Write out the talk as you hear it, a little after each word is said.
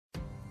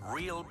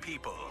Real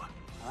people,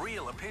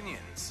 real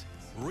opinions,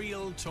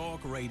 Real Talk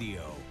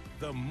Radio.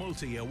 The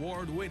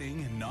multi-award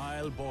winning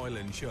Niall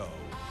Boylan Show.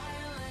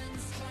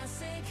 Ireland's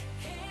classic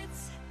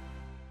hits.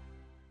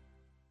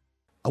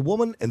 A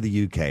woman in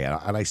the UK,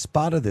 and I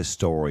spotted this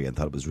story and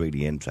thought it was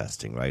really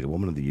interesting, right? A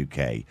woman in the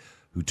UK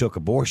who took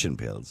abortion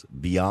pills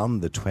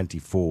beyond the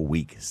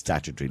 24-week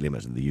statutory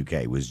limit in the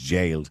UK was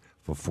jailed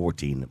for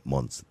 14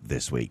 months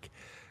this week.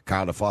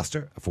 Carla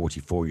Foster, a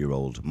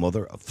 44-year-old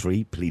mother of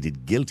three,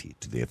 pleaded guilty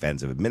to the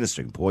offence of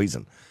administering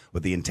poison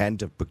with the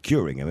intent of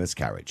procuring a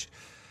miscarriage.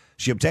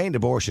 She obtained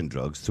abortion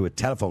drugs through a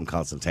telephone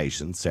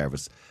consultation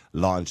service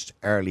launched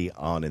early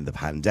on in the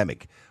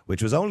pandemic,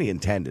 which was only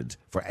intended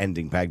for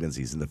ending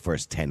pregnancies in the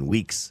first 10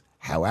 weeks.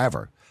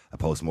 However, a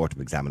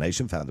post-mortem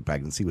examination found the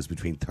pregnancy was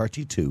between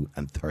 32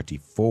 and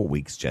 34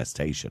 weeks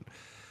gestation.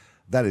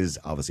 That is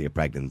obviously a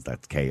pregnancy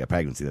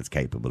that's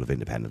capable of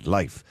independent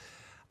life.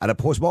 And a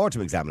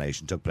post-mortem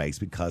examination took place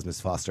because Miss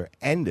Foster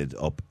ended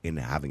up in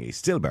having a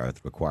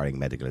stillbirth requiring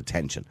medical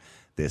attention.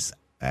 This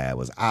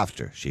was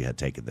after she had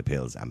taken the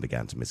pills and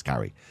began to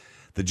miscarry.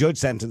 The judge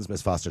sentenced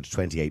Miss Foster to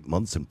 28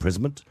 months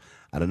imprisonment,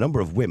 and a number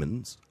of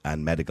women's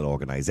and medical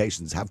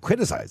organisations have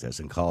criticised it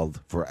and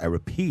called for a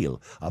repeal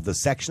of the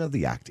section of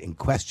the Act in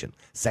question,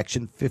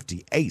 Section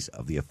 58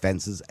 of the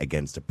Offences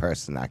Against a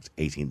Person Act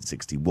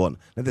 1861.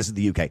 Now, this is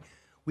the UK.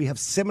 We have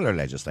similar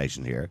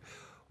legislation here,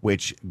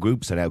 which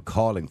groups are now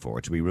calling for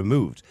to be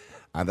removed.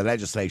 And the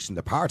legislation,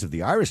 the part of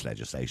the Irish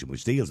legislation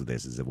which deals with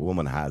this, is if a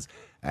woman has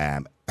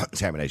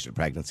termination of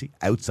pregnancy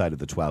outside of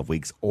the 12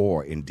 weeks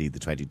or indeed the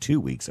 22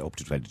 weeks, up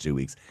to 22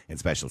 weeks in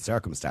special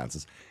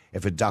circumstances,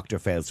 if a doctor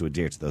fails to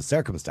adhere to those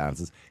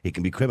circumstances, he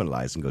can be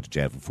criminalised and go to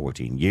jail for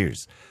 14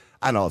 years.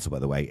 And also, by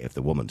the way, if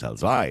the woman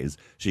tells lies,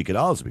 she could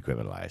also be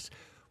criminalised.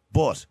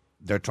 But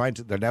they're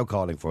now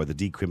calling for the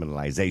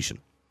decriminalisation.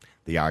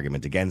 The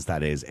argument against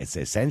that is it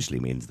essentially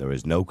means there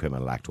is no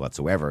criminal act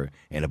whatsoever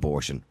in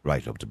abortion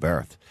right up to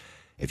birth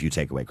if you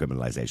take away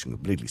criminalisation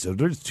completely. So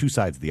there's two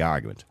sides of the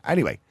argument.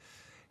 Anyway,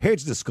 here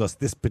to discuss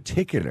this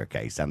particular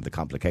case and the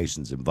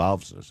complications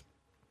involved in it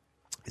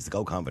is the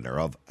co-convener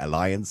of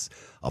Alliance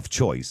of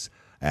Choice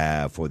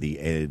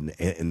in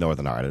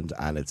Northern Ireland,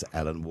 and it's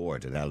Ellen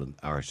Ward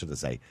or should I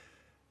say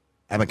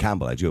Emma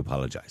Campbell. I do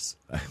apologise.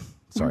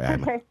 Sorry,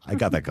 I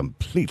got that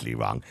completely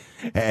wrong.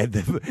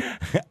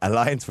 The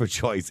Alliance for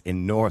Choice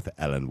in North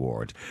Ellen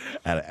Ward,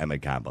 Emma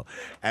Campbell.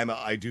 Emma,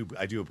 I do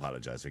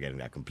apologise for getting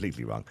that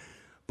completely wrong.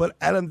 But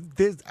Emma,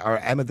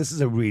 this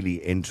is a really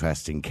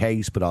interesting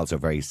case, but also a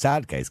very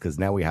sad case, because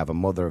now we have a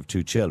mother of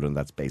two children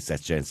that's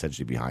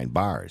essentially behind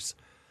bars.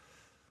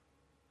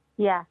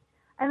 Yeah,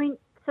 I mean,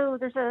 so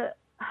there's a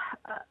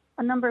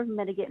number of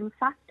mitigating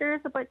factors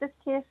about this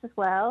case as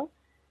well.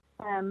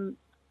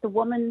 The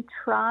woman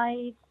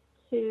tried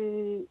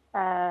to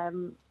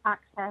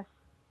access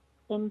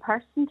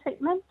in-person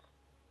treatment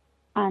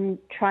and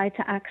try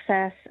to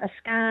access a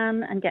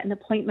scan and get an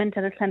appointment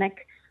at a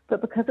clinic,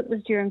 but because it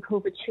was during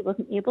COVID, she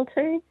wasn't able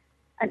to.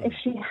 And if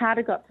she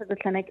had got to the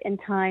clinic in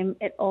time,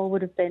 it all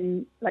would have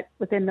been like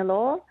within the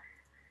law.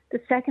 The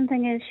second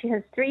thing is she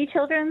has three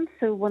children,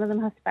 so one of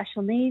them has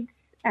special needs.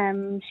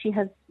 She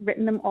has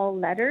written them all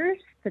letters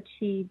that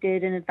she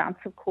did in advance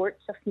of court,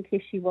 just in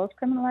case she was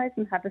criminalised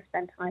and had to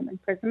spend time in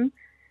prison.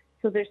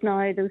 So there's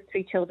now those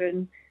three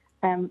children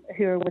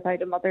who are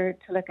without a mother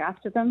to look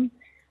after them.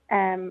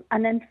 And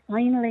then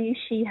finally,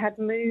 she had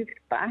moved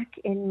back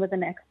in with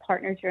an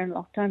ex-partner during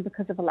lockdown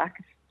because of a lack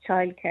of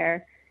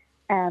childcare.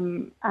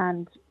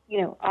 And,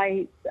 you know,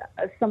 I,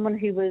 as someone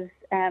who was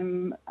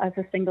as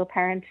a single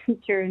parent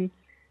during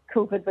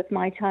COVID with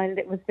my child,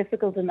 it was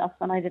difficult enough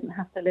when I didn't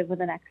have to live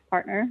with an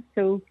ex-partner.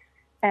 So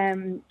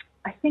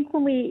I think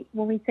when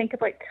we think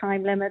about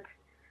time limits,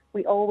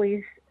 we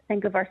always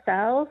think of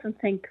ourselves and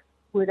think,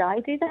 would I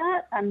do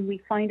that? And we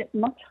find it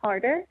much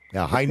harder.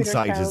 Yeah,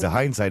 hindsight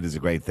is a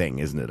great thing,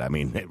 isn't it? I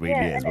mean, it really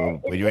is.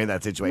 When you're in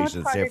that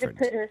situation, it's different.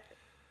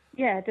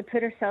 To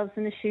put ourselves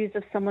in the shoes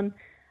of someone.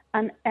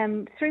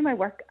 And through my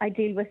work, I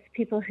deal with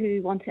people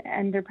who want to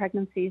end their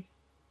pregnancies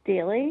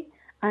daily.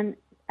 And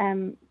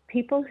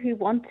people who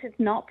want to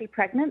not be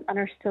pregnant and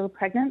are still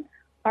pregnant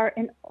are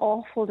in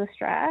awful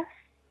distress.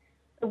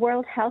 The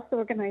World Health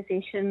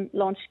Organization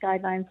launched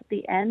guidelines at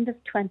the end of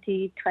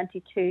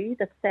 2022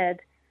 that said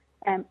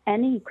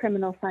any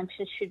criminal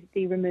sanctions should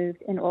be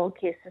removed in all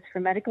cases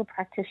for medical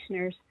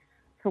practitioners,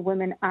 for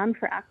women and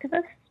for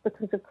activists,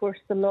 because of course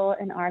the law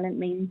in Ireland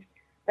means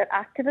that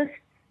activists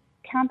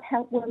can't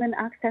help women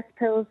access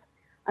pills,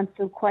 and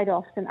so quite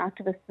often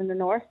activists in the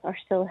north are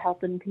still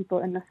helping people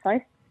in the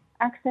south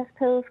access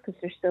pills, because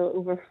there's still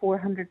over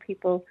 400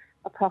 people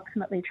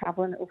approximately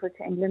travelling over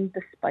to England,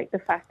 despite the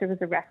fact there was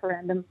a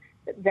referendum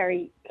that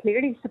very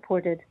clearly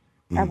supported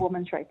a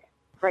woman's right to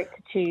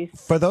choose.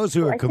 For those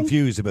who are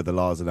confused about the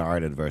laws in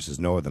Ireland versus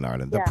Northern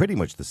Ireland, they're pretty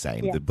much the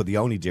same. Yeah. But the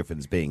only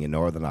difference being in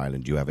Northern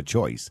Ireland, you have a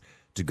choice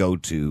to go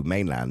to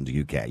mainland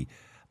UK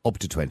up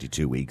to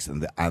 22 weeks,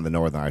 and the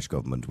Northern Irish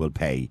government will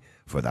pay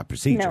for that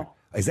procedure. No.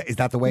 Is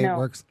that the way it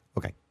works?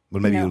 Okay.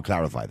 Well, maybe you'll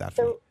clarify that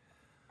for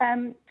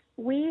me.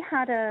 we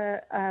had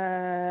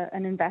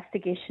an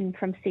investigation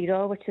from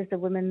CEDAW, which is the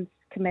Women's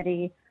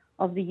Committee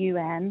of the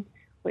UN,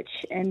 which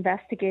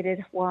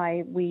investigated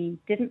why we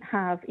didn't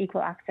have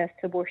equal access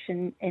to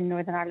abortion in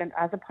Northern Ireland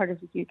as a part of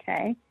the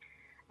UK.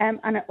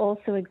 And it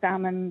also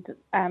examined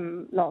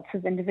lots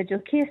of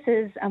individual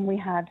cases, and we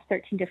had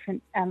 13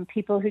 different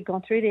people who'd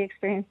gone through the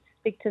experience to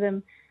speak to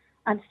them.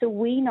 And so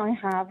we now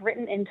have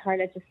written into our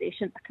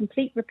legislation a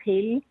complete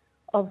repeal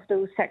of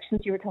those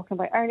sections you were talking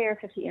about earlier,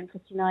 58 and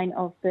 59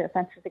 of the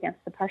Offences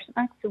Against the Person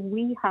Act. So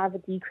we have a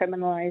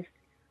decriminalised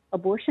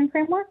abortion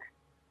framework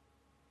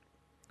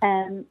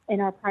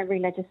in our primary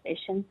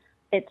legislation.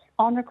 It's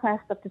on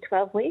request up to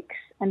 12 weeks,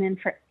 and then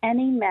for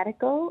any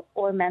medical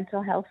or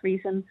mental health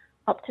reason,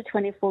 up to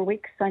 24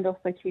 weeks, signed off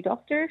by 2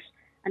 doctors.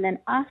 And then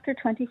after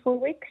 24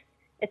 weeks,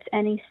 it's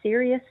any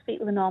serious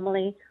fetal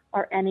anomaly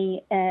or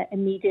any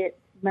immediate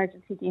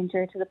emergency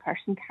danger to the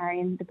person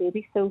carrying the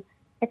baby. So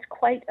it's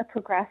quite a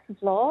progressive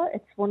law.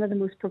 It's one of the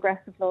most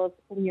progressive laws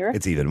in Europe.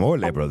 It's even more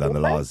liberal than the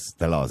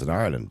laws in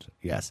Ireland.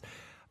 Yes.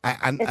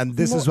 And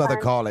this is what they're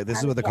calling. This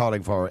is what they're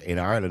calling for in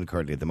Ireland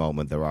currently at the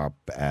moment. There are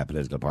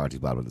political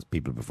parties, well, there's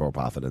People Before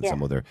Profit and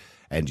some other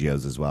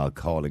NGOs as well,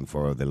 calling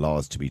for the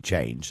laws to be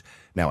changed.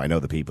 Now, I know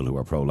the people who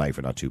are pro-life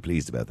are not too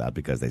pleased about that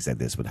because they said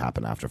this would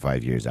happen after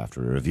 5 years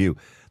after a review,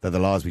 that the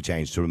laws be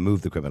changed to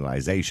remove the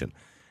criminalisation.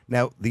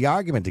 Now, the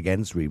argument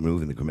against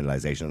removing the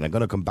criminalisation, and I'm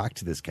going to come back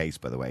to this case,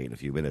 by the way, in a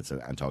few minutes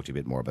and talk to you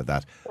a bit more about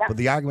that. Yeah. But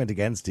the argument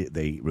against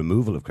the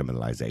removal of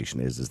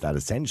criminalisation is that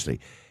essentially,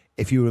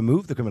 if you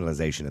remove the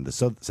criminalisation in the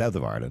south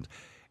of Ireland,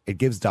 it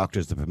gives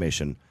doctors the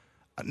permission,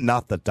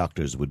 not that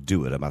doctors would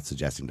do it, I'm not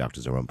suggesting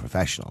doctors are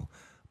unprofessional,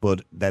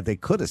 but that they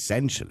could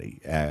essentially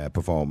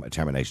perform a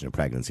termination of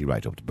pregnancy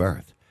right up to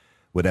birth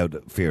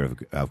without fear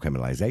of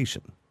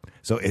criminalisation.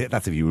 So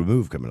that's if you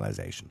remove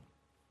criminalisation.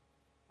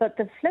 But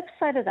the flip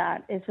side of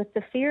that is with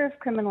the fear of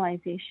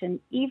criminalisation,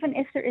 even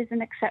if there is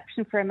an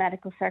exception for a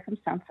medical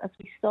circumstance, as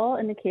we saw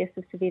in the case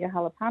of Savita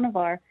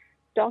Halappanavar,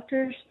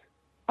 doctors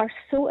are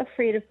so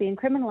afraid of being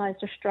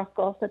criminalised or struck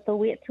off that they'll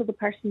wait till the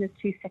person is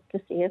too sick to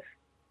save.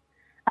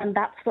 And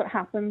that's what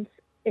happens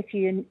if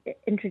you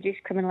introduce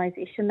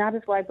criminalisation. That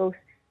is why both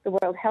the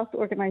World Health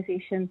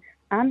Organization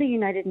and the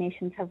United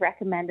Nations have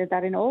recommended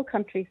that in all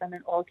countries and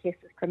in all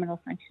cases, criminal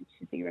sanctions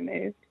should be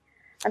removed.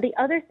 And the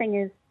other thing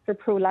is, for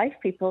pro-life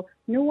people,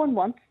 no one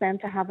wants them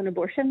to have an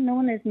abortion. No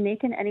one is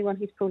making anyone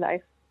who's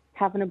pro-life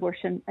have an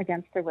abortion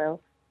against their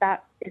will.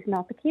 That is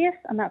not the case,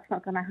 and that's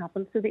not going to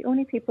happen. So the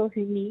only people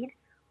who need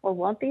or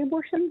want the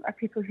abortion are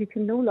people who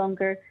can no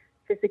longer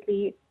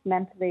physically,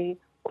 mentally,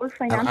 or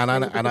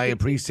financially. And I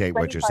appreciate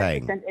what you're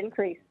saying.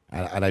 Increase.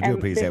 And I do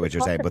appreciate what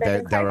you're saying, but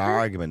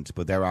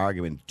their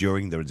argument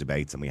during their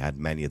debates, and we had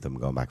many of them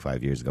going back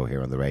 5 years ago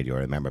here on the radio.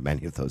 I remember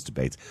many of those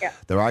debates. Yeah.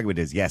 Their argument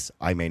is, yes,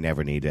 I may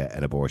never need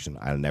an abortion.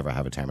 I'll never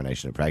have a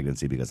termination of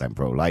pregnancy because I'm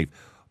pro-life.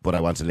 But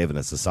I want to live in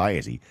a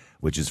society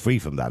which is free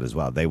from that as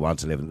well. They want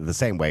to live in the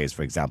same way as,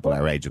 for example,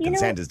 our age of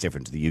consent is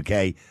different to the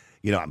UK.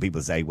 You know, and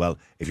people say, well,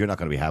 if you're not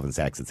going to be having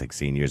sex at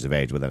 16 years of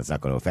age, well, then it's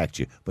not going to affect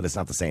you. But it's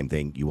not the same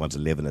thing. You want to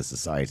live in a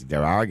society.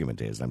 Their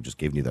argument is, I'm just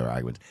giving you their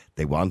argument,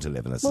 they want to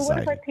live in a society. Well,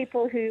 what about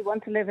people who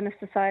want to live in a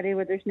society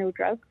where there's no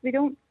drugs? We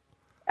don't.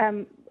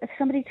 If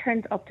somebody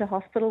turns up to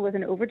hospital with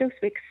an overdose,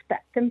 we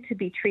expect them to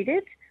be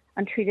treated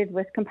and treated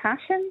with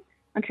compassion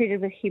and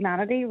treated with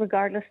humanity,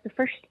 regardless. The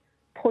first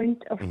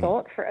point of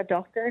thought for a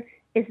doctor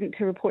isn't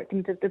to report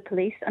them to the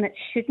police, and it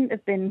shouldn't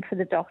have been for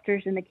the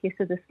doctors in the case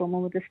of this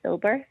woman with the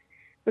stillbirth.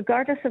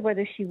 Regardless of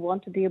whether she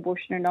wanted the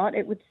abortion or not,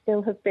 it would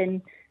still have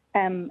been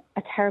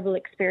a terrible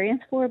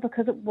experience for her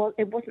because it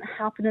wasn't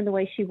happening the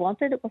way she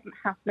wanted. It wasn't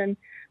happening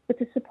with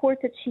the support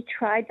that she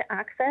tried to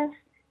access.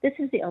 This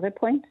is the other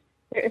point.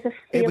 There is a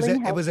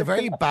failing it was a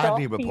very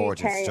badly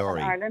reported UK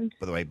story,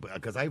 by the way,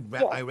 because I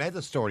read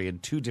the story in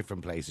 2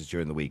 different places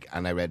during the week,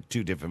 and I read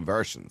 2 different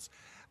versions.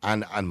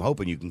 And I'm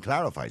hoping you can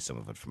clarify some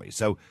of it for me.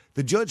 So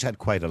the judge had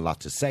quite a lot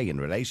to say in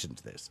relation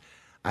to this.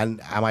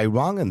 And am I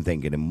wrong in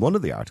thinking in one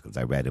of the articles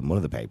I read in one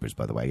of the papers,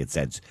 by the way, it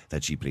said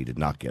that she pleaded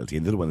not guilty,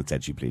 and the other one it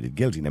said she pleaded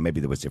guilty. Now, maybe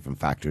there was different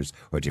factors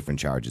or different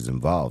charges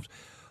involved.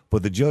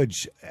 But the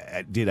judge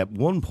did at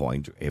one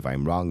point, if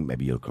I'm wrong,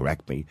 maybe you'll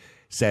correct me,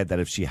 said that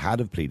if she had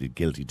have pleaded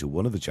guilty to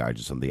one of the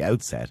charges from the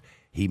outset,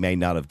 he may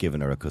not have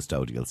given her a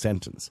custodial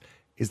sentence.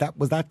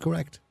 Was that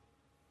correct?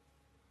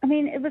 I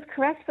mean, it was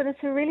correct, but it's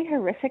a really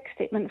horrific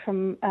statement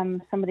from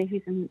somebody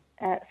who's in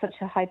such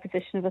a high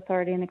position of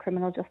authority in the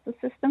criminal justice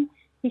system.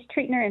 He's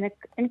treating her in an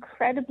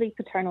incredibly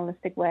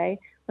paternalistic way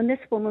when this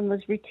woman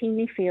was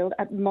routinely failed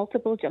at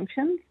multiple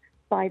junctions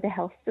by the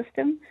health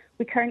system.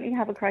 We currently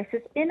have a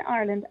crisis in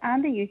Ireland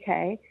and the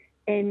UK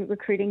in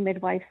recruiting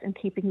midwives and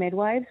keeping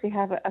midwives. We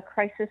have a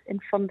crisis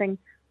in funding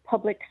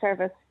public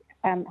service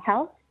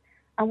health.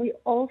 And we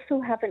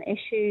also have an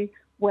issue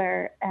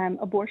where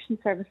abortion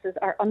services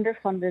are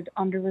underfunded,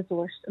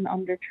 under-resourced and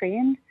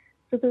under-trained.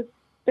 So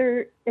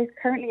there is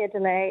currently a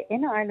delay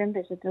in Ireland,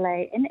 there's a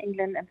delay in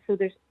England, and so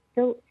there's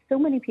still so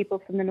many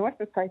people from the north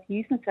and south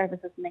using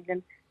services in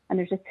England, and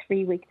there's a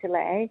 3-week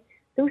delay.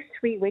 those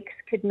 3 weeks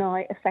could now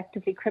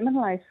effectively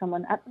criminalise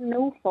someone at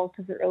no fault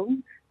of their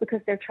own because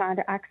they're trying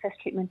to access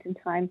treatment in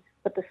time,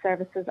 but the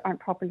services aren't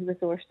properly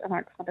resourced and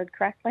aren't funded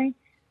correctly.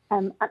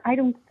 And I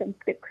don't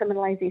think that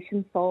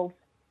criminalisation solves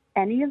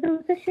any of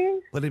those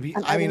issues. But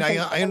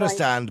I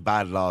understand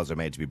bad laws are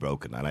made to be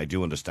broken, and I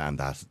do understand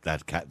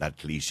that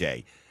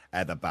cliche.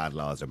 That bad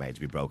laws are made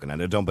to be broken,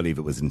 and I don't believe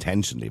it was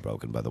intentionally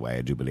broken. By the way,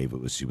 I do believe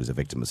she was a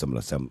victim of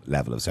some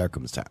level of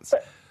circumstance.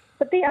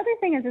 But the other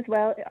thing is as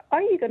well: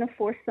 are you going to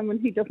force someone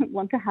who doesn't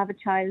want to have a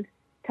child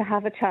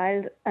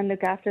and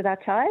look after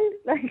that child?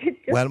 Like it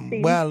just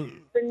seems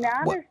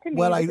bananas to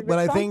me.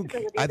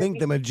 I think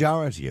the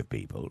majority of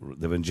people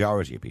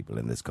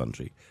in this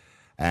country,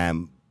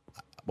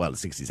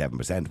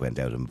 67% went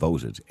out and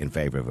voted in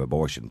favour of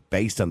abortion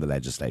based on the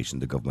legislation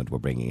the government were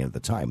bringing in at the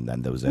time.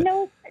 Then there was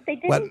no. They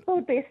didn't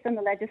vote based on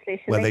the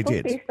legislation. They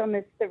voted did. Based on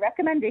the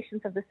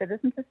recommendations of the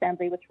Citizens'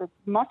 Assembly, which were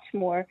much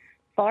more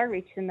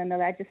far-reaching than the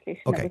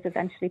legislation that was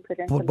eventually put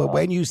into law. But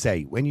when you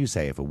say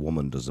if a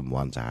woman doesn't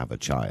want to have a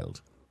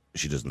child,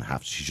 she shouldn't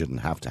have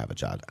to have a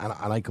child, and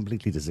I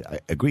completely I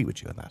agree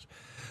with you on that.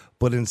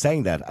 But in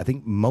saying that, I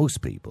think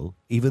most people,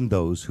 even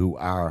those who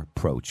are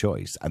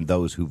pro-choice and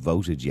those who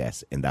voted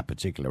yes in that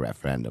particular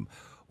referendum,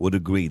 would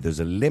agree there's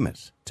a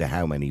limit to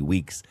how many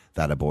weeks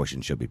that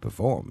abortion should be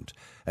performed.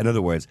 In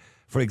other words,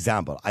 for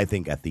example, I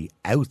think at the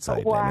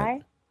outside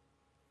limit...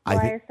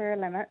 Why is there a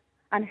limit?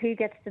 And who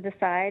gets to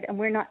decide? And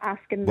we're not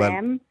asking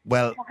them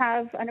to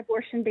have an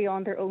abortion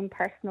beyond their own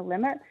personal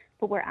limit,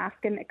 but we're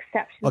asking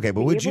exceptions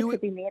to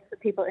be made for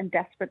people in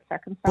desperate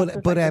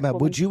circumstances. But Emma,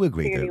 would you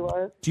agree?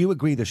 Do you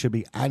agree there should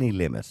be any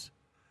limit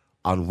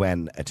on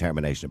when a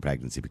termination of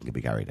pregnancy can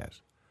be carried out?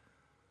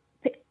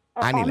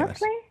 Any limit?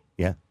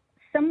 Yeah.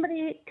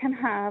 Somebody can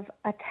have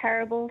a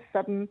terrible,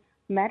 sudden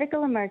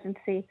medical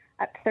emergency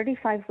at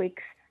 35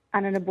 weeks,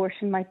 and an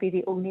abortion might be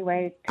the only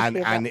way to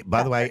save And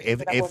by the way,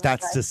 if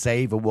that's to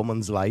save a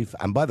woman's life,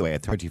 and by the way,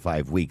 at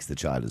 35 weeks, the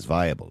child is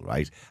viable,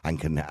 right?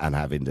 And can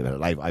have independent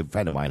life. A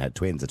friend of mine had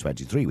twins at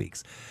 23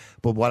 weeks.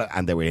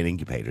 And they were in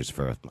incubators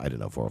for,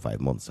 4 or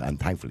 5 months. And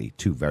thankfully,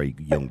 2 very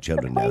young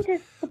children now.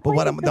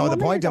 The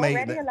point I'm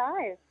making...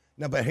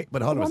 No,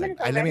 but hold on a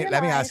second. Let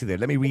me ask you this.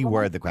 Let me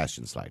reword the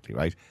question slightly,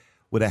 right?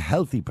 With a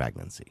healthy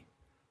pregnancy,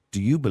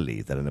 do you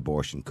believe that an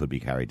abortion could be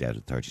carried out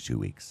at 32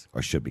 weeks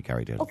or should be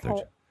carried out at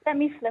 32? Let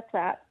me flip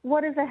that.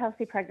 What is a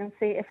healthy pregnancy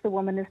if the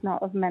woman is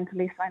not of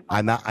mentally sound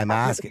mind? I'm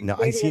asking. No,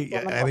 I see.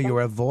 I mean,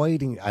 you're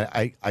avoiding.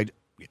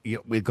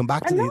 We'll come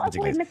back to the particular. I'm not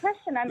avoiding the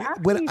question. I'm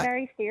asking you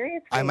very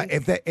seriously.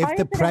 If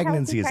the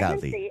pregnancy is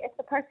healthy, if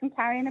the person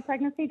carrying a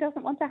pregnancy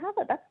doesn't want to have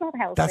it, that's not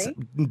healthy. That's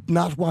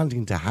not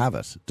wanting to have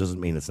it doesn't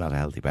mean it's not a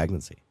healthy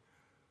pregnancy.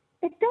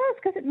 It does,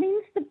 because it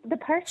means the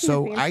person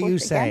so is being are you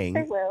saying,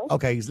 their will.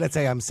 Okay, let's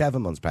say I'm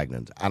 7 months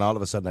pregnant and all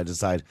of a sudden I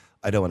decide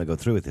I don't want to go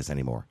through with this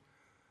anymore.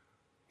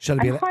 Shall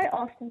it be? And how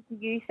often do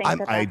you think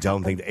that I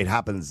don't think it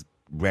happens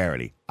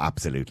rarely,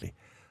 absolutely.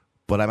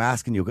 But I'm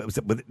asking you,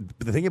 but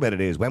the thing about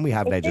it is when we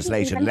have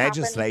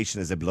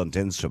legislation is a blunt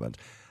instrument.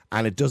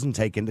 And it doesn't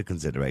take into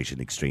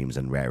consideration extremes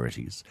and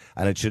rarities.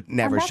 And it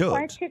never should.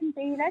 Why it shouldn't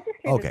be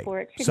legislated for.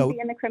 It shouldn't be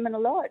in the criminal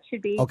law. It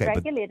should be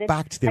regulated.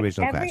 Back to the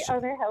original question.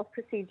 Every other health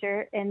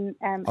procedure in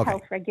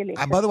health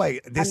regulation. And by the way,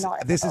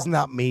 this is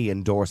not me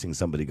endorsing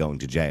somebody going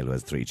to jail who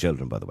has 3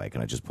 children, by the way,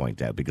 can I just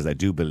point out? Because I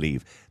do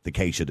believe the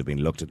case should have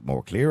been looked at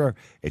more clearer.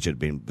 It should have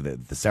been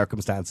the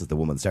circumstances, the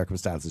woman's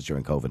circumstances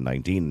during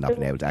COVID-19 and not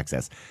being able to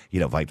access,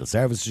 vital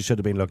services should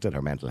have been looked at.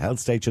 Her mental health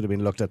state should have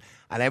been looked at.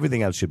 And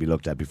everything else should be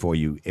looked at before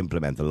you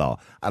implement the law.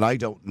 And I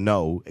don't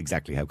know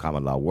exactly how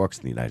common law works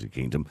in the United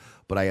Kingdom,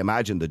 but I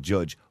imagine the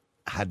judge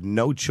had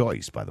no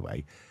choice, by the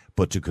way,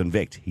 but to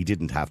convict. He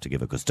didn't have to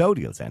give a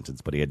custodial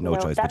sentence, but he had no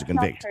choice but to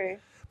convict. Not true.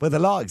 But the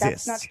law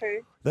exists. That's not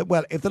true.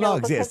 Well, if the law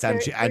exists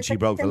and she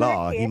broke the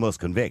law, he must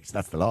convict.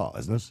 That's the law,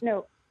 isn't it?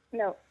 No.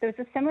 There's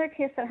a similar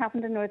case that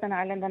happened in Northern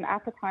Ireland, and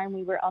at the time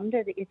we were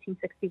under the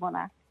 1861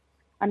 Act,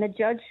 and the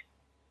judge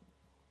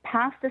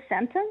passed a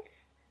sentence,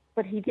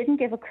 but he didn't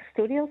give a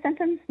custodial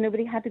sentence.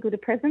 Nobody had to go to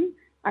prison.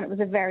 And it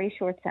was a very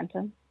short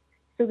sentence.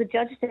 So the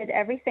judge did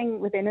everything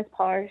within his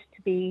powers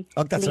to be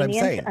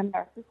lenient and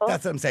merciful.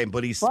 That's what I'm saying.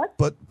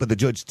 But the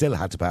judge still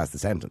had to pass the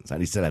sentence, and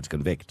he still had to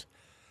convict.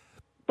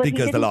 But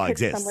because the law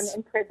exists. Someone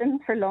in prison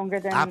for longer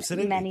than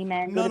many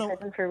men go to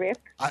prison for rape.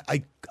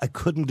 I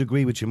couldn't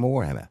agree with you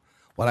more, Emma.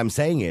 What I'm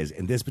saying is,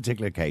 in this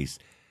particular case,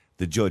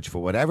 the judge,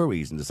 for whatever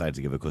reason, decided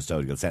to give a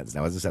custodial sentence.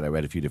 Now, as I said, I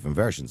read a few different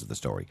versions of the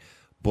story.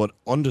 But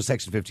under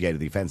Section 58 of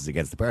the Offences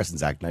Against the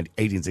Persons Act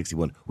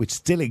 1861, which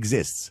still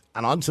exists,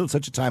 and until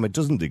such a time it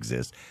doesn't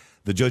exist,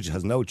 the judge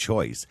has no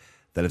choice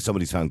that if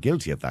somebody's found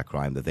guilty of that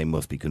crime, that they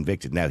must be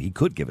convicted. Now, he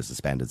could give a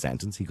suspended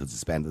sentence. He could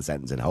suspend the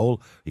sentence in whole.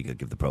 He could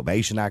give the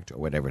Probation Act or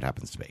whatever it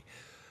happens to be.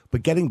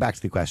 But getting back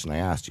to the question I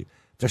asked you,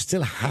 there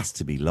still has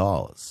to be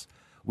laws.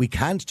 We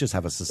can't just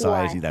have a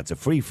society that's a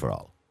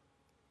free-for-all.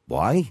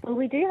 Why? Well,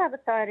 we do have a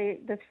society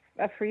that's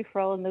a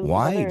free-for-all. In those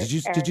why?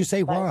 Did you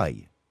say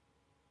why?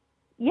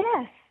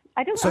 Yes.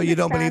 I don't. So you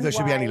don't believe there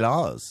should be any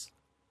laws?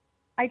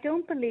 I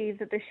don't believe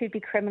that there should be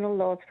criminal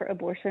laws for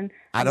abortion.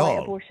 At and why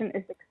all. abortion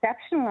is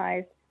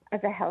exceptionalised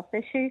as a health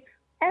issue.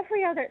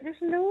 There's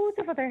loads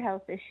of other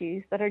health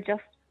issues that are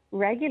just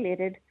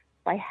regulated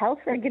by health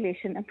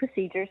regulation and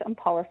procedures and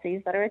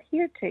policies that are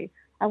adhered to.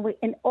 And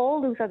in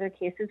all those other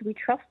cases, we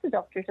trust the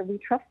doctors and we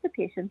trust the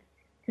patients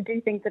to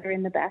do things that are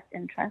in the best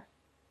interest.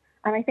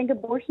 And I think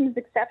abortion is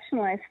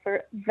exceptionalised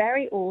for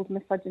very old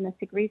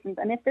misogynistic reasons.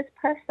 And if this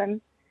person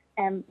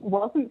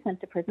wasn't sent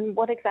to prison,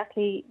 what exact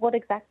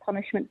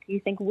punishment do you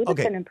think would have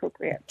been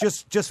appropriate?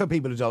 Just for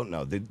people who don't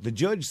know, the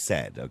judge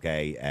said,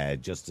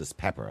 Justice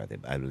Pepper,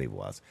 I believe it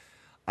was,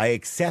 I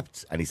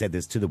accept, and he said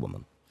this to the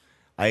woman,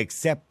 I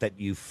accept that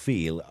you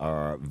feel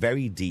are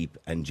very deep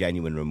and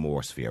genuine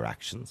remorse for your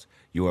actions.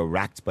 You are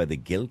racked by the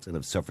guilt and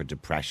have suffered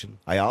depression.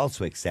 I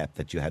also accept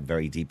that you had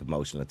very deep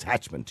emotional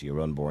attachment to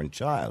your unborn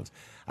child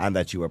and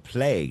that you are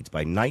plagued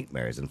by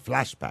nightmares and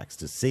flashbacks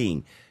to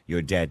seeing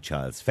your dead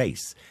child's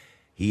face.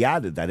 He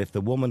added that if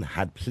the woman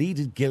had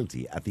pleaded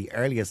guilty at the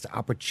earliest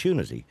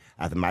opportunity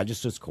at the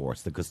magistrate's court,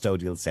 the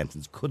custodial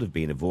sentence could have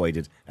been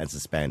avoided and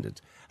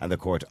suspended. And the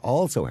court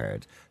also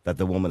heard that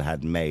the woman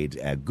had made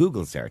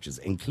Google searches,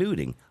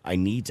 including, I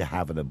need to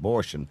have an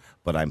abortion,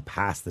 but I'm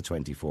past the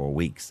 24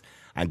 weeks.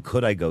 And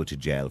could I go to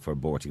jail for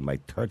aborting my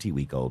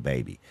 30-week-old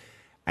baby?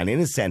 And in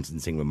his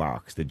sentencing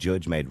remarks, the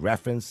judge made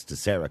reference to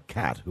Sarah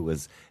Catt, who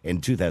was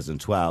in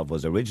 2012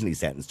 was originally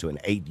sentenced to an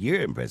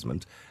 8-year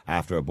imprisonment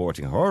after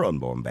aborting her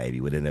unborn baby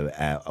within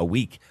a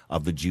week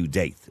of the due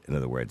date. In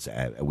other words,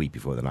 a week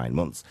before the 9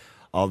 months.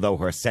 Although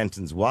her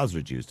sentence was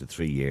reduced to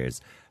 3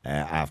 years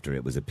after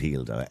it was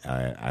appealed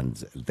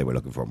and they were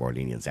looking for a more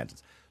lenient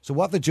sentence. So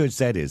what the judge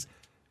said is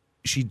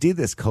she did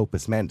this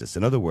corpus mentis.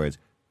 In other words,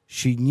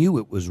 she knew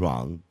it was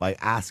wrong by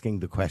asking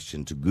the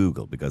question to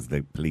Google because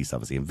the police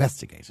obviously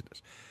investigated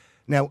it.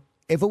 Now,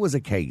 if it was a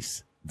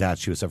case that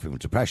she was suffering from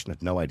depression,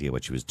 had no idea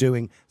what she was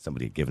doing,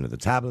 somebody had given her the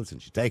tablets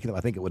and she'd taken them,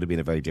 I think it would have been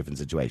a very different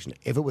situation.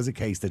 If it was a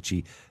case that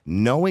she,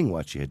 knowing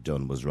what she had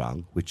done was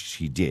wrong, which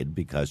she did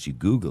because she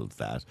Googled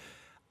that,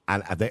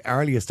 and at the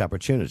earliest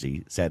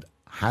opportunity said,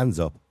 hands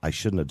up, I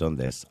shouldn't have done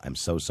this, I'm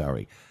so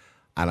sorry,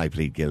 and I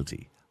plead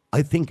guilty,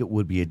 I think it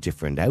would be a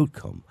different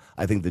outcome.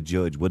 I think the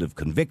judge would have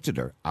convicted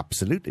her,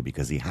 absolutely,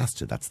 because he has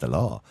to, that's the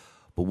law,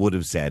 but would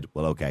have said,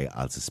 well, okay,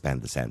 I'll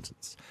suspend the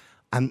sentence.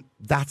 And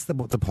that's the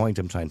point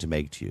I'm trying to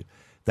make to you.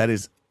 That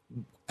is,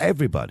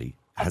 everybody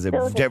has a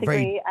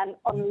very... and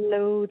on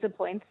loads of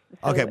points.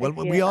 So okay, well,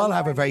 we all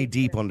have a very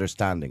deep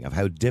understanding of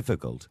how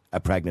difficult a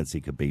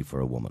pregnancy could be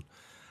for a woman.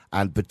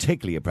 And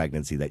particularly a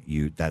pregnancy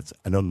that's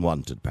an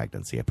unwanted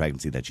pregnancy, a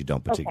pregnancy that you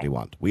don't particularly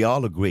want. We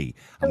all agree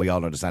and we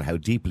all understand how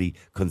deeply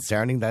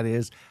concerning that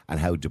is and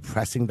how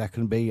depressing that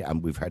can be.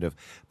 And we've heard of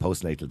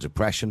postnatal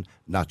depression,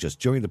 not just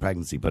during the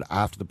pregnancy, but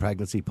after the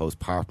pregnancy,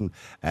 postpartum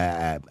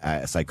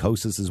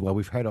psychosis as well.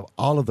 We've heard of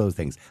all of those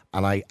things.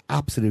 And I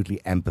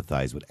absolutely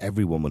empathise with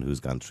every woman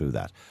who's gone through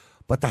that.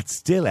 But that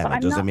still,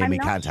 Emma, doesn't mean we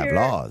can't have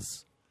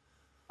laws.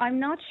 I'm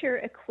not sure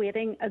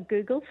equating a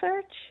Google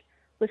search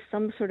with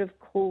some sort of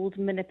cold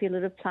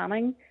manipulative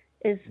planning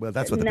is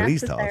that's what the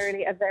police thought.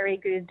 Necessarily a very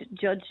good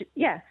judge.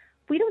 Yeah,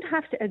 we don't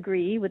have to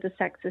agree with a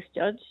sexist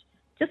judge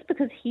just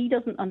because he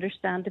doesn't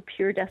understand the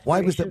pure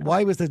desperation.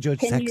 Why was the judge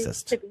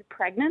sexist? To be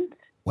pregnant.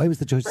 Why was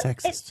the judge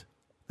sexist?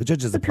 The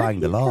judge is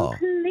applying the law.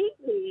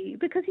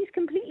 Because he's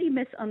completely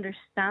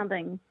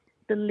misunderstanding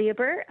the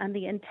labour and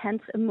the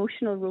intense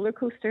emotional roller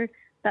coaster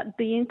that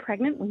being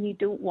pregnant when you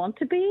don't want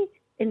to be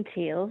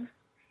entails.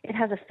 It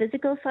has a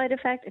physical side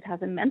effect. It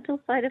has a mental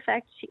side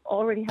effect. She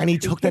already has. And he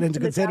took that into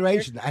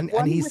consideration. And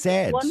he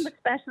said. One with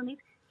special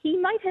needs. He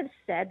might have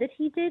said that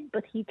he did,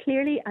 but he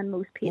clearly, and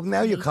most people. Well,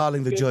 now you're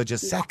calling the judge a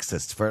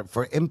sexist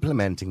for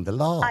implementing the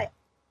law.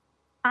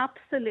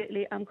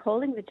 Absolutely. I'm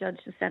calling the judge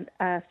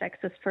a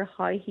sexist for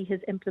how he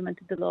has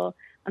implemented the law.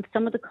 And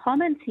some of the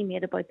comments he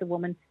made about the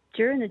woman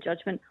during the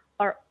judgment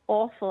are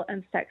awful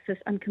and sexist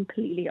and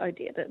completely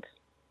outdated.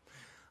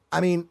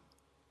 I mean,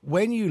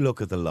 when you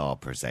look at the law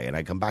per se, and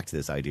I come back to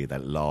this idea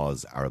that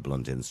laws are a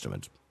blunt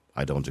instrument.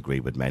 I don't agree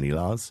with many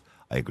laws.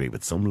 I agree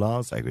with some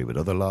laws. I agree with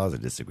other laws. I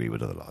disagree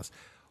with other laws.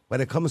 When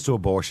it comes to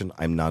abortion,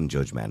 I'm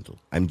non-judgmental.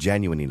 I'm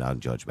genuinely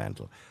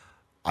non-judgmental.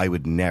 I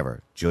would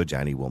never judge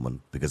any woman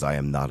because I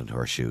am not in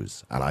her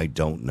shoes and I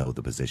don't know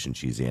the position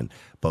she's in,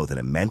 both in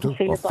a mental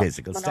or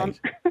physical state.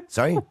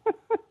 Sorry?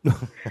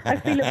 I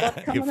feel a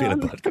butt coming You feel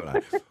on. a butt coming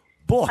on.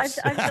 But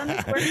I've done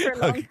this work for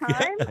a long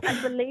time,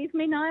 and believe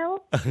me,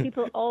 Niall,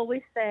 people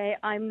always say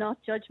I'm not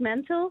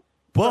judgmental.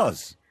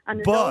 But and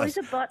there's always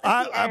a but.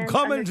 I'm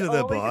coming to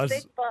the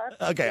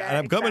but. Okay, yeah, and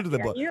I'm coming to the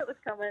but. I knew it was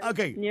coming.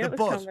 Okay, knew the it was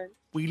but. coming.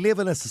 We live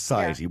in a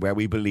society where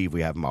we believe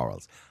we have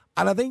morals.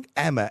 And I think,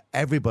 Emma,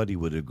 everybody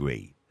would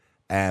agree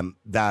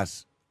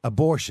that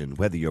abortion,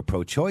 whether you're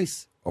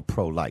pro-choice or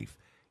pro-life,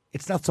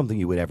 it's not something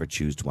you would ever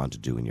choose to want to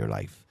do in your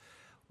life.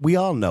 We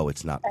all know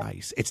it's not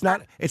nice. It's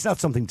not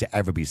something to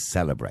ever be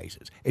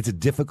celebrated. It's a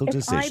difficult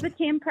decision. If I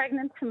became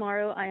pregnant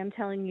tomorrow, I am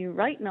telling you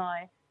right now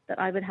that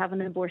I would have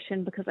an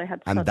abortion because I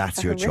had and such that's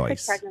a your horrific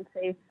choice.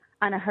 pregnancy.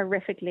 and a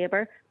horrific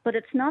labour, but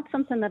it's not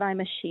something that I'm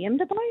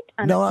ashamed about.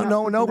 And No, it's not no,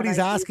 something nobody's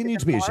that I use asking as you a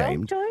to be moral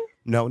ashamed. choice.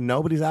 No,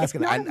 nobody's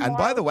asking. not a And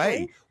by the moral way,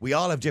 choice. we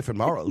all have different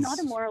morals. not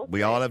a moral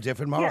We all choice. have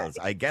different morals.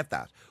 Yeah. I get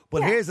that.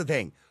 But Yeah. here's the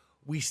thing.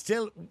 We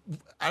still,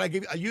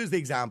 and I use the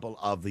example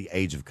of the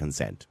age of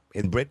consent.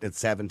 In Britain, it's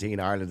 17.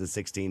 Ireland is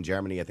 16.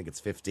 Germany, I think it's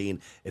 15.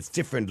 It's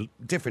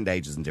different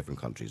ages in different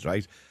countries,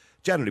 right?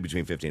 Generally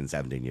between 15 and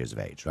 17 years of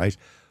age, right?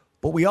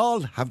 But we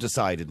all have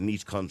decided in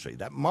each country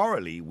that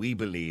morally we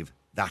believe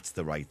that's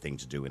the right thing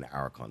to do in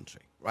our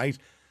country, right?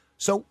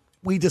 So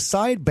we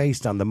decide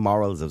based on the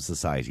morals of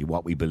society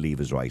what we believe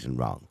is right and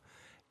wrong.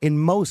 In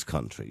most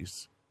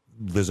countries,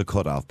 there's a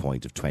cut-off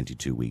point of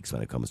 22 weeks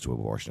when it comes to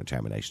abortion or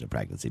termination of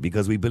pregnancy,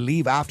 because we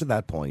believe after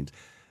that point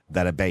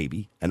that a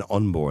baby, an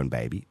unborn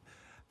baby,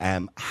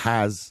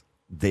 has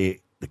the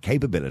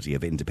capability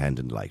of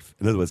independent life.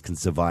 In other words, can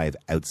survive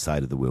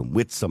outside of the womb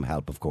with some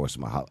help, of course,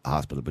 from a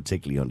hospital,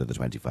 particularly under the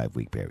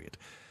 25-week period.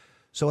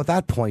 So at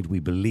that point, we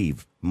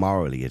believe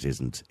morally it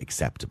isn't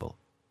acceptable.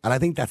 And I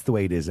think that's the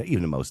way it is,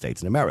 even in most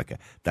states in America.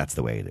 That's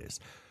the way it is.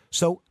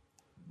 So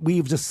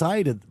we've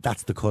decided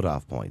that's the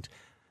cut-off point.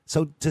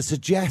 So to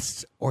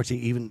suggest, or to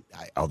even,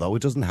 although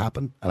it doesn't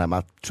happen, and I'm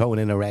not throwing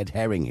in a red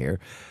herring here,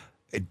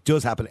 it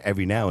does happen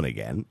every now and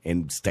again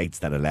in states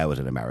that allow it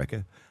in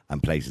America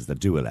and places that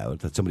do allow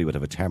it, that somebody would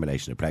have a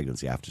termination of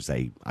pregnancy after,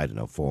 say,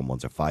 4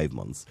 months or 5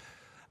 months,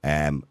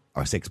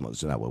 or 6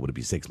 months. No, what would it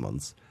be, 6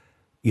 months?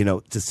 You know,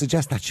 to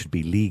suggest that should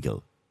be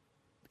legal,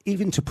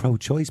 even to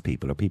pro-choice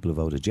people or people who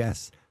voted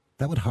yes,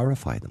 that would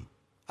horrify them.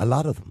 A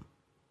lot of them.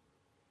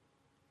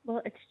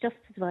 Well, it's just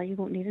as well you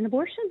won't need an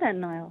abortion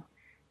then, Niall.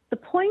 The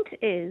point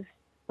is,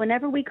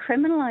 whenever we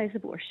criminalise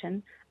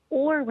abortion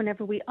or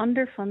whenever we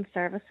underfund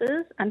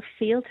services and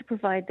fail to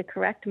provide the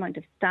correct amount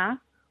of staff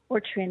or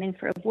training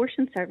for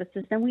abortion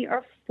services, then we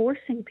are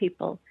forcing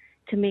people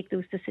to make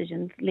those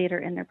decisions later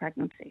in their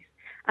pregnancies.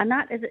 And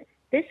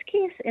this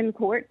case in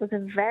court was a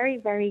very,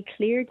 very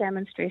clear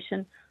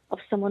demonstration of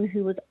someone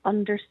who was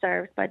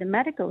underserved by the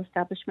medical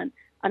establishment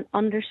and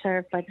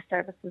underserved by the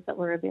services that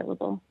were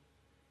available.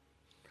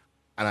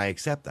 And I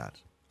accept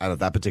that. And at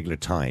that particular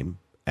time,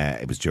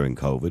 it was during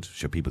COVID.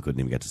 Sure, people couldn't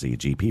even get to see a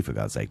GP, for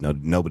God's sake.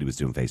 Nobody was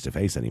doing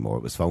face-to-face anymore.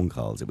 It was phone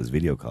calls. It was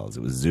video calls.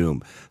 It was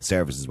Zoom.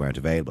 Services weren't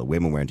available.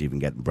 Women weren't even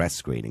getting breast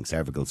screening.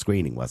 Cervical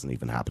screening wasn't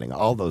even happening.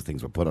 All those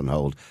things were put on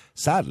hold,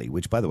 sadly,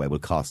 which, by the way, will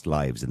cost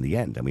lives in the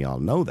end. And we all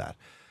know that.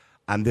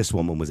 And this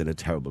woman was in a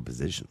terrible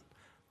position.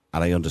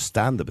 And I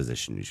understand the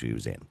position she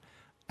was in.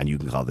 And you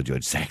can call the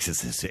judge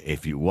sexist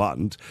if you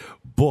want.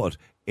 But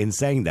in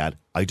saying that,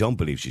 I don't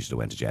believe she should have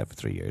went to jail for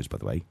 3 years, by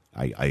the way.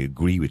 I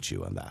agree with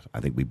you on that. I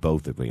think we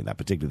both agree on that,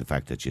 particularly the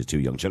fact that she has 2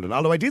 young children.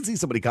 Although I did see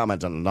somebody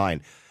comment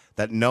online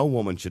that no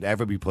woman should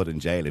ever be put in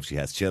jail if she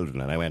has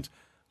children. And I went,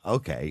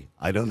 okay,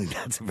 I don't think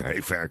that's a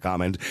very fair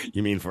comment.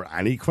 You mean for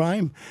any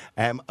crime?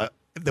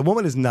 The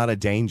woman is not a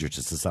danger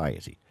to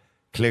society,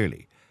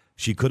 clearly.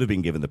 She could have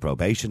been given the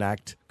Probation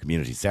Act,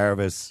 community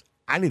service,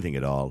 anything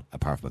at all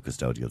apart from a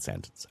custodial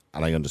sentence.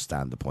 And I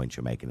understand the point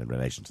you're making in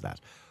relation to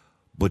that.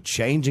 But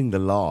changing the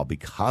law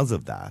because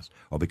of that,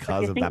 or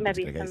because of that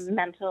particular case. I think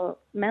maybe some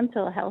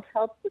mental health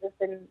help would have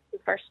been the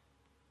first.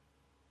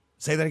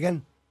 Say that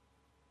again?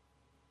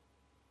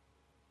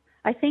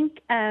 I think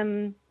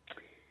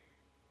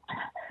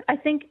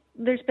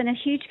there's been a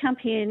huge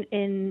campaign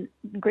in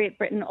Great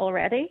Britain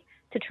already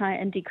to try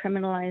and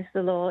decriminalise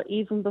the law,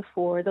 even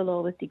before the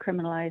law was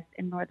decriminalised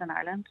in Northern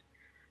Ireland.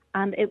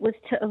 And it was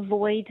to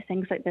avoid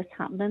things like this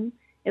happening.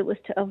 It was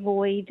to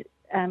avoid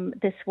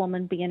this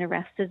woman being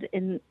arrested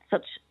in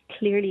such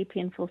clearly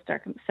painful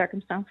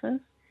circumstances.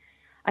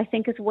 I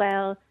think as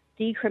well,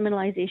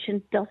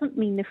 decriminalisation doesn't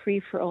mean the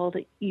free-for-all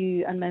that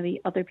you and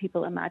maybe other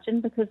people imagine,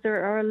 because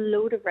there are a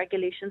load of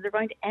regulations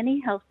around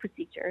any health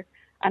procedure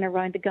and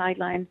around the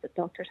guidelines that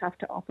doctors have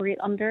to operate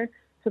under.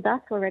 So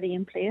that's already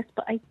in place.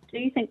 But I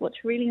do think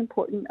what's really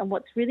important and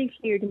what's really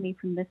clear to me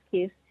from this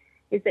case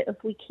is that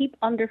if we keep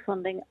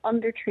underfunding,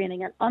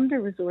 undertraining and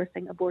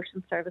under-resourcing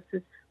abortion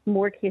services,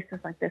 more cases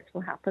like this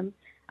will happen.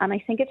 And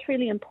I think it's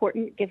really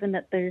important, given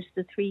that there's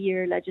the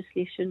 3-year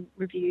legislation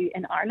review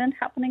in Ireland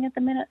happening at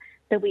the minute,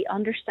 that we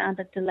understand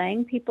that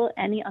delaying people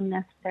any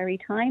unnecessary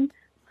time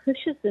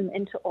pushes them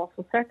into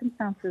awful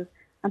circumstances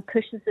and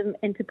pushes them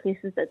into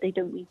places that they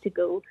don't need to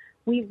go.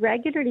 We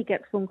regularly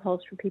get phone calls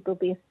from people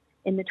based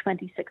in the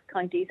 26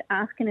 counties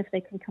asking if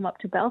they can come up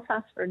to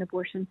Belfast for an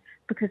abortion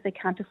because they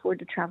can't afford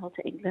to travel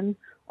to England,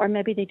 or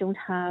maybe they don't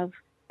have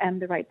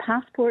the right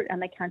passport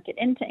and they can't get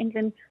into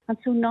England. And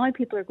so now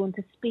people are going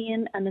to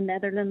Spain and the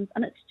Netherlands,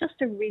 and it's just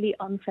a really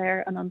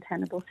unfair and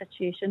untenable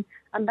situation.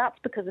 And that's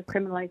because of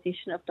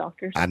criminalisation of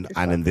doctors. And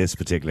in this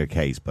particular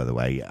case, by the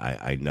way,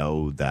 I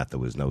know that there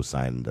was no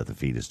sign that the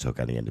fetus took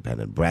any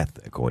independent breath,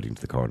 according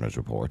to the coroner's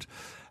report.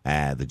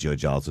 The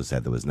judge also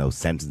said there was no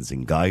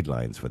sentencing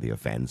guidelines for the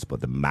offence, but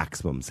the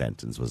maximum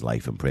sentence was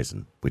life in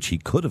prison, which he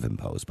could have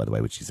imposed, by the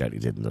way, which he certainly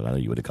didn't. And I know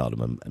you would have called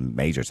him a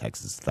major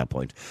sexist at that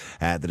point.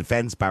 The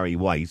defence, Barry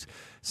White, right,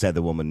 said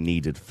the woman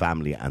needed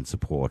family and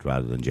support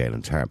rather than jail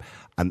and term.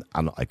 And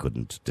I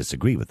couldn't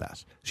disagree with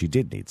that. She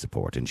did need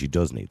support, and she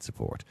does need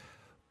support.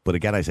 But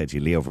again, I said to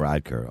you, Leo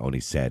Varadkar only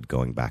said,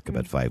 going back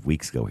about 5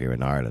 weeks ago here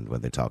in Ireland,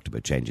 when they talked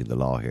about changing the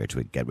law here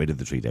to get rid of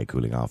the 3-day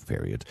cooling off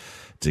period,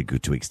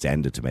 to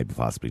extend it to maybe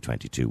possibly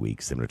 22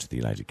 weeks, similar to the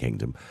United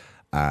Kingdom,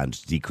 and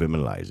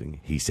decriminalising,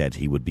 he said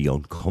he would be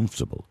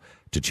uncomfortable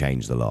to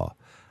change the law.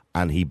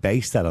 And he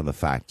based that on the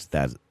fact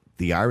that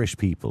the Irish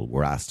people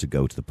were asked to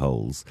go to the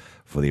polls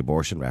for the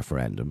abortion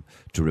referendum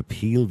to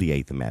repeal the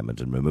Eighth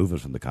Amendment and remove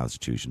it from the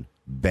Constitution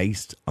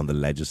based on the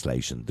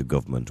legislation the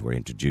government were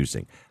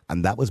introducing.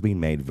 And that was being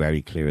made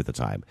very clear at the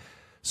time.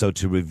 So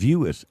to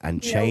review it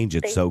and change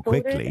it so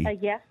quickly... A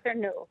yes or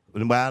no.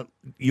 Well,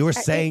 you're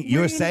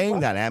saying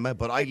that, Emma,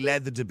 but I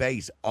led the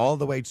debate all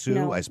the way through.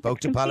 No, I spoke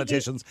to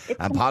politicians,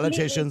 and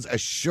politicians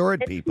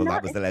assured people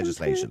that was the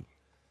legislation.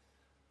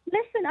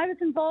 Listen, I was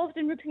involved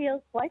in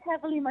repeal quite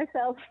heavily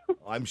myself.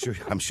 I'm sure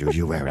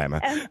you were,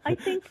 Emma. I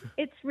think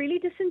it's really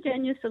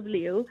disingenuous of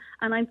Leo,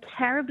 and I'm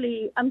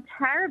terribly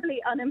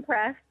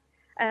unimpressed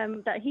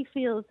that he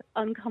feels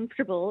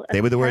uncomfortable.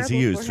 They were the words he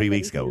used 3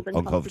 weeks ago.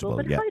 Uncomfortable.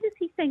 But yeah. How does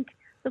he think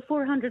the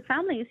 400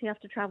 families who have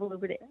to travel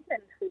over to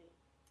England?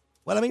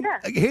 Well, I mean,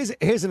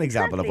 here's an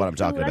example of what I'm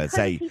talking about.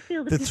 Say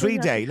the 3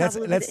 day. Let's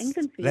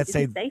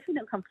say they feel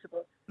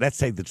uncomfortable. Let's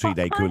say the 3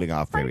 day cooling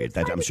off period.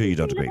 That I'm sure you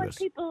don't agree with.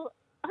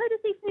 How does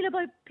he feel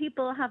about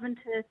people having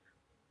to...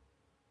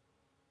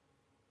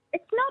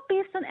 It's not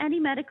based on any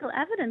medical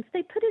evidence.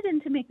 They put it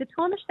in to make the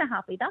Taoiseach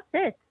happy. That's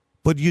it.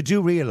 But you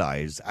do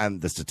realise,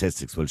 and the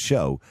statistics will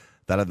show,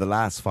 that in the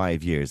last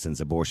 5 years since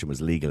abortion was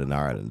legal in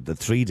Ireland, the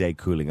 3 day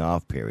cooling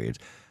off period,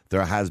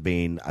 there has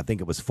been, I think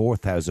it was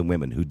 4,000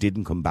 women who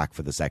didn't come back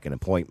for the second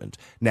appointment.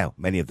 Now,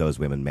 many of those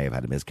women may have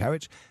had a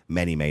miscarriage.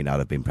 Many may not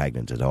have been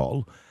pregnant at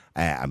all.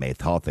 I may have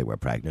thought they were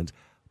pregnant.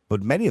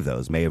 But many of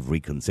those may have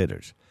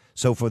reconsidered.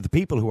 So for the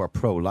people who are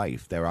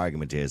pro-life, their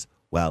argument is,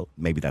 well,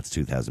 maybe that's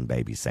 2,000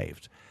 babies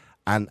saved.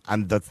 And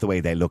that's the way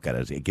they look at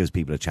it. It gives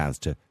people a chance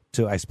to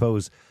I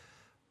suppose,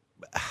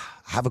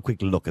 have a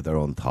quick look at their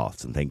own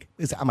thoughts and think,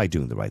 am I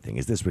doing the right thing?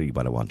 Is this really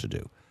what I want to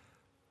do?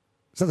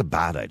 It's not a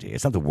bad idea.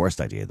 It's not the worst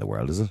idea in the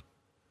world, is it?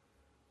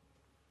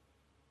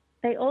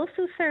 They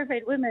also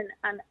surveyed women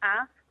and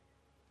asked.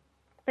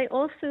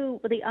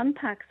 The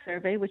Unpack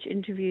survey, which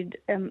interviewed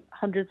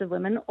hundreds of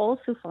women,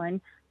 also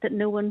found that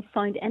no one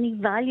found any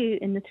value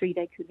in the 3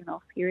 day cooling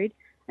off period.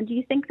 And do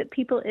you think that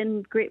people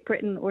in Great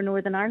Britain or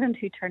Northern Ireland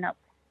who turn up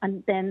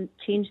and then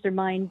change their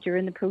mind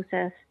during the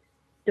process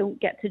don't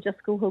get to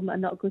just go home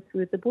and not go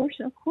through with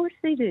abortion? Of course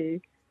they do.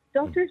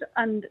 Doctors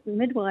and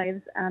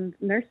midwives and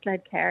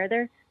nurse-led care,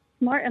 they're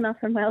smart enough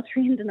and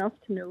well-trained enough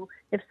to know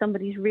if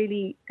somebody's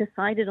really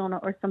decided on it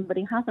or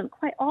somebody hasn't.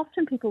 Quite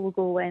often people will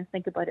go away and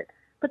think about it.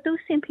 But those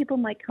same people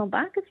might come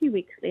back a few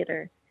weeks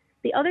later.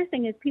 The other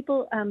thing is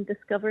people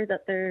discover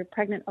that they're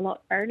pregnant a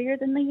lot earlier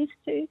than they used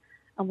to.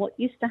 And what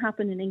used to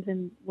happen in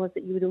England was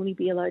that you would only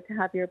be allowed to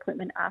have your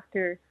appointment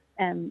after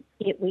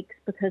 8 weeks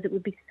because it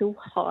would be so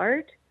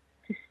hard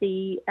to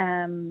see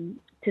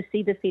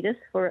the fetus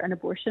for an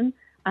abortion,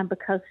 and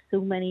because so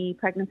many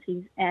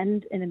pregnancies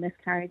end in a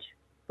miscarriage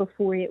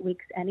before 8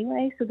 weeks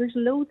anyway. So there's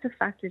loads of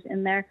factors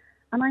in there.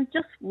 And I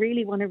just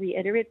really want to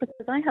reiterate,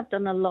 because I have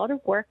done a lot of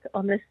work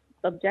on this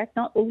subject.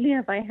 Not only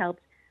have I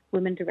helped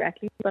women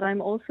directly, but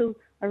I'm also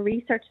a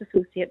research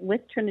associate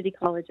with Trinity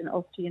College and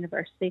Ulster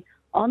University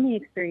on the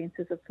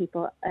experiences of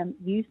people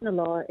using the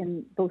law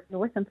in both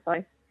North and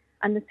South.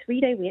 And the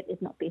 3 day wait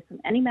is not based on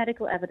any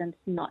medical evidence,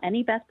 not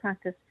any best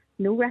practice,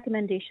 no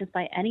recommendations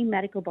by any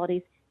medical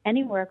bodies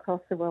anywhere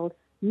across the world,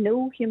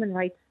 no human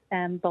rights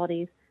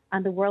bodies,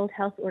 and the World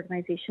Health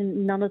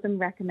Organization, none of them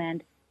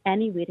recommend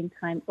any waiting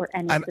time or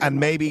any... And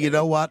maybe, you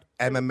know what,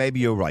 Emma, maybe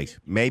you're right.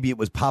 Maybe it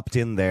was popped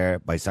in there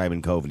by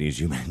Simon Coveney, as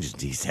you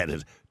mentioned, he said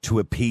it, to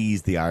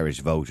appease the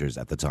Irish voters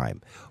at the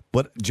time.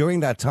 But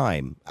during that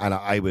time, and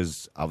I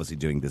was obviously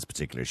doing this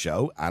particular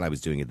show, and I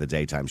was doing it the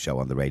daytime show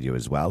on the radio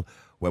as well,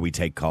 where we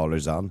take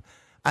callers on.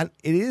 And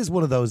it is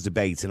one of those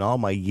debates in all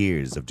my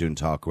years of doing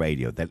talk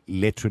radio that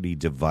literally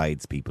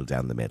divides people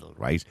down the middle,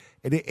 right?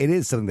 It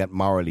is something that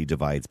morally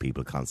divides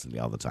people constantly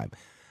all the time.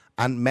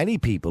 And many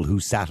people who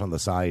sat on the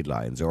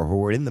sidelines or who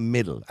were in the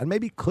middle and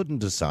maybe couldn't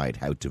decide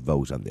how to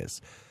vote on this,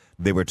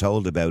 they were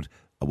told about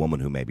a woman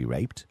who may be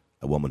raped,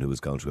 a woman who was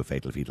going through a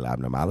fatal fetal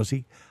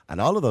abnormality,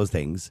 and all of those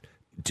things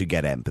to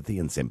get empathy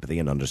and sympathy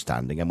and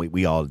understanding, and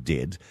we all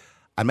did.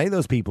 And many of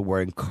those people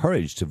were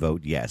encouraged to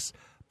vote yes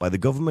by the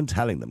government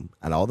telling them,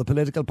 and all the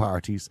political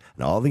parties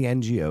and all the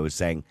NGOs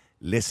saying,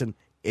 listen,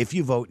 if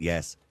you vote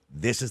yes,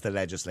 this is the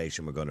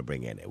legislation we're going to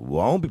bring in. It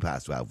won't be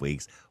past 12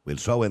 weeks. We'll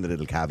throw in the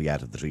little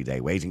caveat of the 3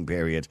 day waiting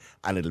period,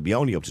 and it'll be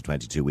only up to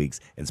 22 weeks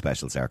in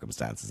special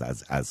circumstances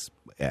as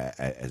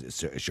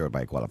assured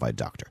by a qualified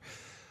doctor.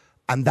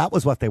 And that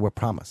was what they were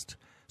promised.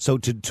 So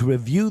to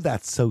review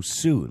that so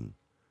soon,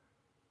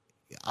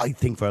 I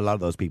think for a lot of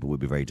those people would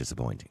be very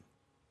disappointing.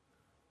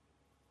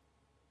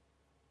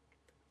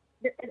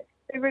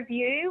 The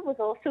review was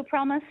also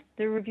promised.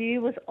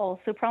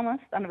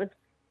 And it was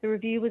the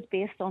review was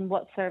based on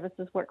what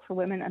services work for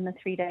women, and the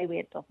 3-day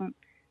wait doesn't.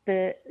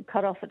 The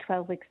cut-off at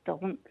 12 weeks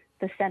doesn't.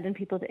 The sending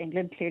people to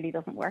England clearly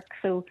doesn't work.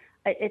 So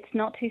it's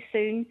not too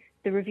soon.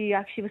 The review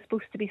actually was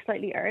supposed to be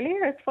slightly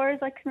earlier, as far as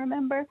I can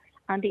remember.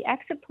 And the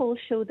exit polls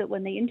showed that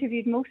when they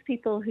interviewed most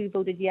people who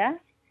voted yes,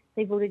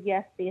 they voted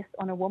yes based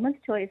on a woman's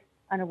choice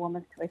and a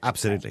woman's choice.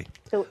 Absolutely.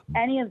 So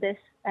any of this,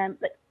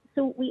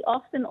 so we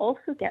often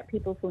also get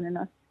people phoning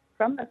us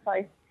from the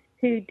South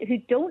who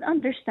don't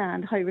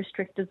understand how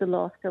restrictive the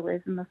law still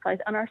is in the South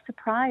and are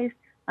surprised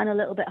and a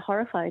little bit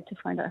horrified to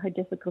find out how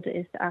difficult it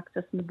is to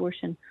access an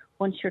abortion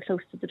once you're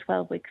close to the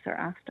 12 weeks or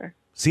after.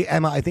 See,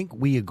 Emma, I think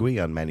we agree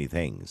on many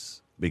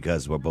things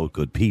because we're both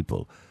good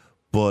people.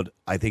 But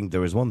I think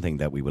there is one thing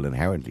that we will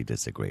inherently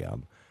disagree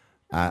on.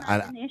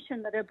 And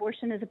nation that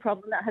abortion is a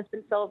problem that has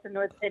been solved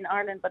in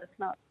Ireland, but it's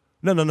not.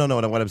 No.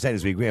 What I'm saying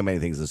is we agree on many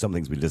things. There's some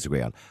things we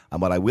disagree on.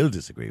 And what I will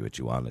disagree with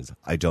you on is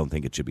I don't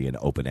think it should be an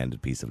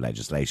open-ended piece of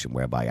legislation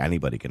whereby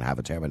anybody can have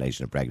a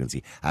termination of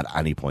pregnancy at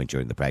any point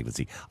during the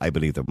pregnancy. I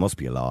believe there must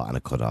be a law and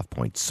a cut-off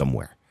point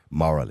somewhere,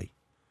 morally.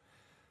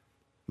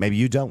 Maybe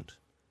you don't.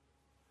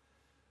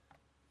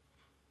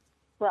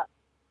 Well,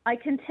 I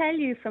can tell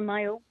you from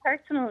my own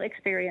personal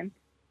experience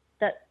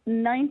that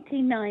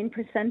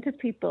 99% of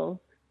people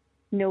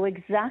know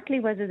exactly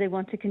whether they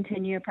want to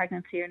continue a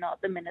pregnancy or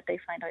not the minute they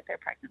find out they're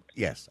pregnant.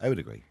 Yes, I would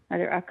agree. Now,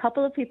 there are a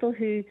couple of people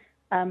who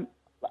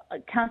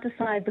can't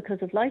decide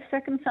because of life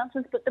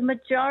circumstances, but the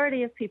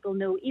majority of people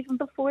know even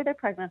before they're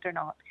pregnant or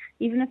not,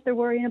 even if they're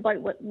worrying about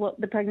what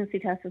the pregnancy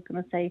test is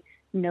going to say,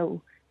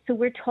 no. So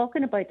we're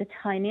talking about the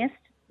tiniest.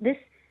 This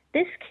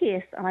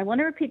case, and I want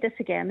to repeat this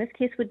again, this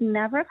case would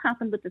never have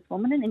happened with this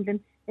woman in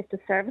England if the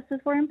services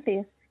were in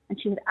place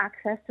and she had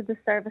access to the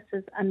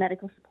services and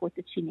medical support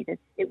that she needed.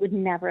 It would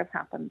never have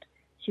happened.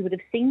 She would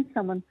have seen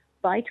someone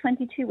by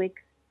 22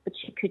 weeks, but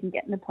she couldn't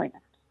get an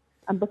appointment.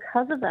 And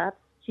because of that,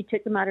 she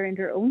took the matter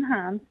into her own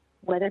hands,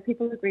 whether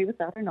people agree with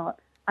that or not.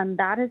 And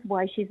that is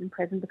why she's in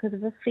prison, because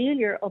of the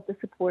failure of the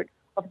support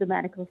of the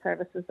medical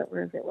services that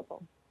were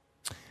available.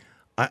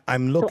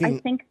 I'm looking... So I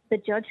think the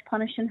judge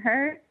punishing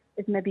her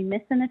is maybe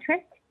missing a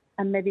trick.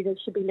 And maybe they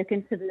should be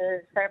looking to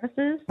the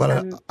services.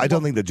 Well, I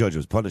don't think the judge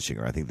was punishing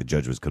her. I think the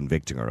judge was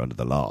convicting her under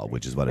the law,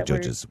 which is what a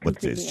judge is,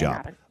 what's his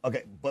job.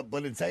 Okay, but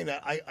in saying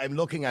that, I'm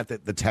looking at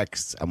the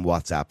texts and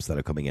WhatsApps that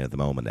are coming in at the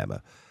moment,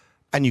 Emma.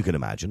 And you can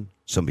imagine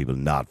some people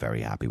not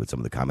very happy with some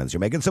of the comments you're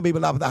making. Some people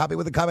not happy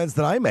with the comments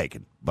that I'm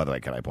making, by the way,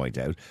 can I point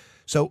out.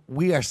 So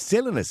we are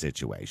still in a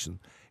situation,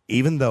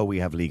 even though we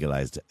have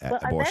legalised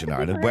abortion in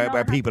Ireland,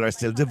 where people are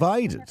still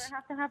divided. Never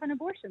have to have an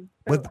abortion.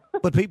 So.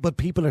 But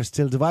people are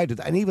still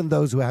divided. And even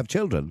those who have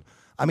children.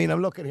 I mean,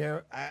 I'm looking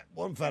here at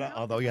one fella,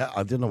 although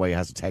I didn't know why he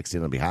has to text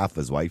in on behalf of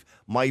his wife.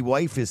 My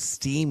wife is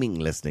steaming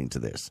listening to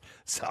this.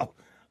 So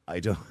I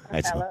don't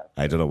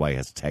know why he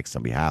has to text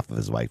on behalf of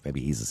his wife.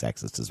 Maybe he's a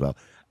sexist as well.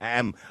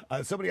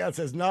 Somebody else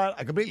says, no,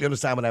 I completely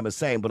understand what Emma's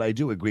saying, but I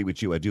do agree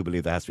with you. I do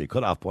believe there has to be a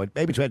cut-off point.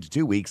 Maybe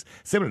 22 weeks,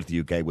 similar to the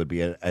UK, would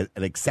be an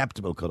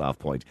acceptable cut-off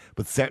point,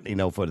 but certainly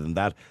no further than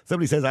that.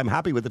 Somebody says, I'm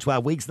happy with the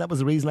 12 weeks. That was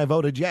the reason I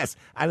voted yes.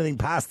 Anything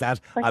past that,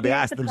 I'll be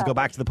asking them to go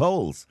back to the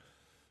polls.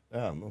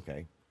 Oh,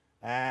 okay.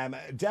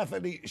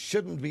 Definitely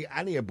shouldn't be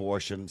any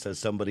abortion, says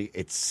somebody.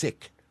 It's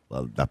sick.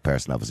 Well, that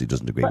person obviously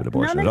doesn't agree with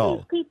abortion at all. None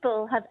of these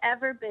people have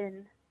ever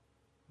been...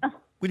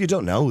 Well, you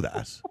don't know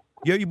that.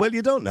 You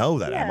don't know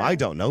that, Yeah. Emma. I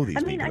don't know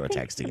these people who are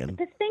texting in.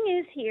 The thing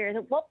is here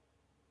that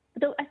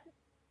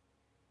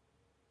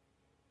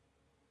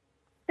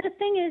the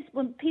thing is,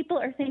 when people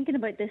are thinking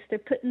about this, they're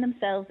putting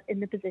themselves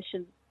in the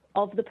position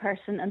of the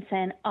person and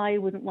saying, I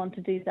wouldn't want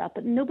to do that.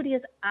 But nobody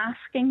is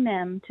asking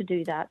them to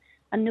do that.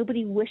 And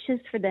nobody wishes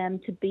for them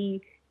to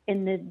be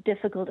in the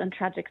difficult and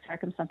tragic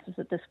circumstances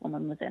that this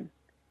woman was in.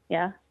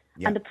 Yeah?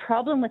 And the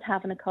problem with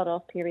having a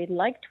cut-off period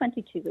like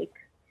 22 weeks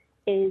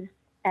is,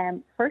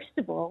 first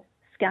of all,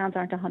 scans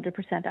aren't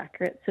 100%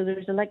 accurate. So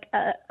there's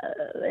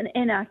an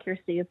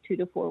inaccuracy of 2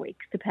 to 4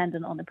 weeks,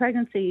 depending on the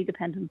pregnancy,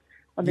 depending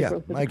on the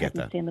growth of the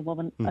pregnancy and the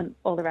woman and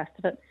all the rest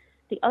of it.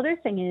 The other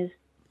thing is,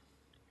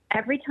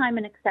 every time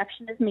an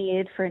exception is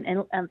made for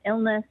an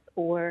illness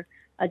or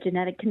a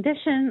genetic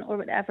condition or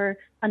whatever,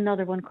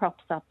 another one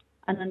crops up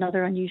and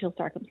another unusual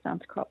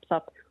circumstance crops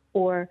up.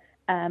 Or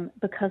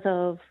because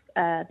of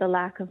the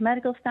lack of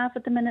medical staff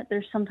at the minute,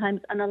 there's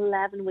sometimes an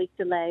 11-week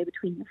delay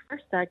between the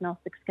first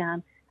diagnostic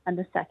scan and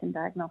the second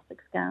diagnostic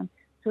scan.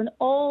 So when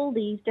all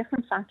these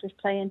different factors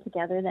play in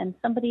together, then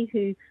somebody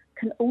who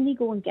can only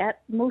go and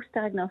get most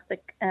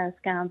diagnostic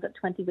scans at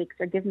 20 weeks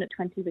are given at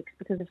 20 weeks,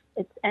 because if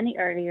it's any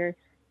earlier,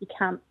 you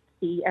can't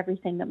see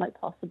everything that might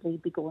possibly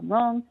be going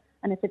wrong.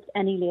 And if it's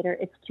any later,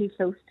 it's too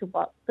close to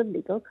what the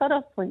legal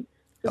cutoff point.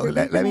 So the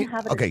reason we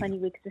have it at 20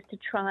 weeks is to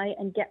try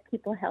and get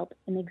people help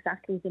in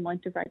exactly the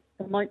amount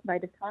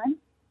right of time.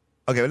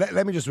 Okay, well,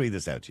 let me just read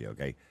this out to you,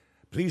 okay?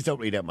 Please don't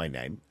read out my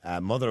name.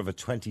 Mother of a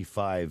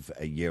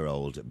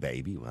 25-year-old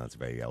baby. Well, it's a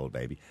very old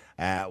baby.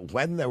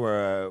 When there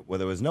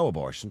was no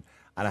abortion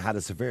and I had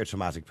a severe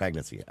traumatic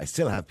pregnancy. I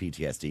still have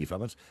PTSD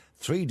from it.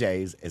 3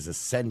 days is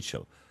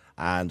essential.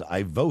 And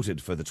I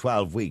voted for the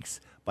 12 weeks,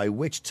 by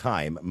which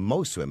time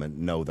most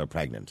women know they're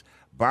pregnant,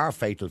 bar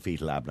fatal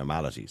fetal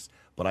abnormalities.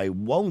 But I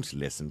won't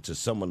listen to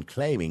someone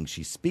claiming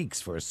she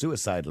speaks for a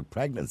suicidal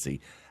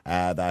pregnancy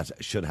that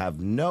should have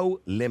no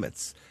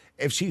limits.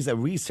 If she's a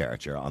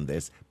researcher on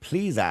this,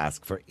 please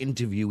ask for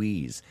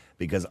interviewees,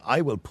 because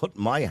I will put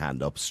my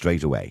hand up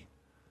straight away.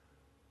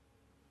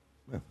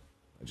 Well,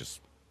 I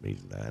just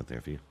reading that out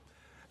there for you.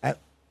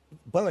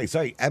 By the way,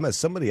 sorry, Emma,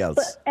 somebody else.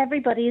 But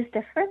everybody is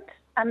different,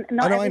 and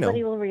not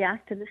everybody will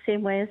react in the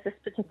same way as this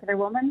particular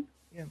woman.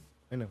 Yeah,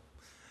 I know.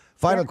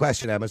 Final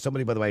question, Emma.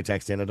 Somebody, by the way,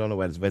 texted in. I don't know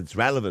whether it's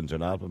relevant or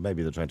not, but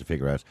maybe they're trying to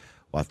figure out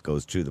what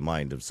goes through the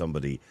mind of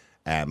somebody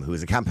who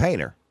is a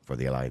campaigner for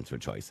the Alliance for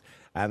Choice.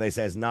 And they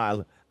says,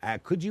 Niall,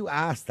 could you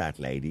ask that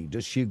lady,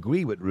 does she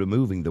agree with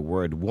removing the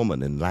word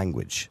woman in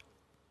language?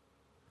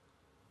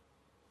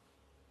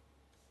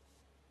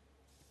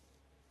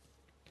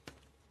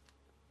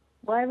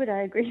 Why would I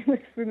agree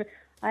with...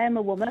 I am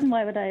a woman.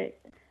 Why would I...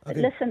 Okay.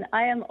 Listen,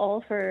 I am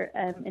all for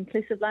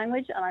inclusive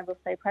language, and I will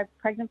say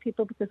pregnant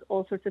people because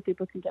all sorts of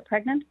people can get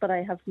pregnant, but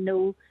I have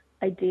no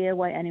idea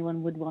why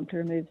anyone would want to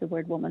remove the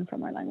word woman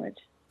from our language.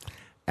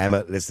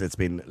 Emma, listen, it's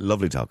been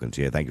lovely talking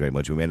to you. Thank you very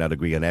much. We may not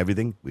agree on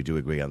everything. We do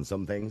agree on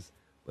some things,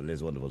 but it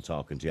is wonderful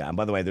talking to you. And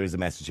by the way, there is a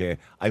message here.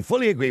 I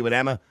fully agree with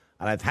Emma,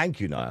 and I thank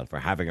you, Niall, for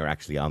having her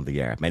actually on the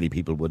air. Many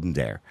people wouldn't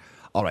dare.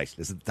 All right,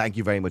 listen, thank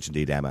you very much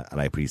indeed, Emma,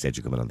 and I appreciate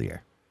you coming on the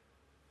air.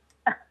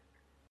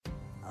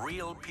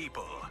 Real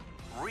people,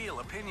 real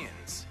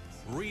opinions,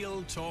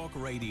 real talk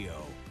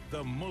radio.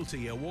 The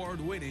multi-award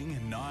winning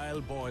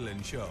Niall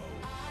Boylan Show.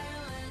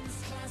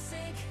 Ireland's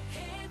classic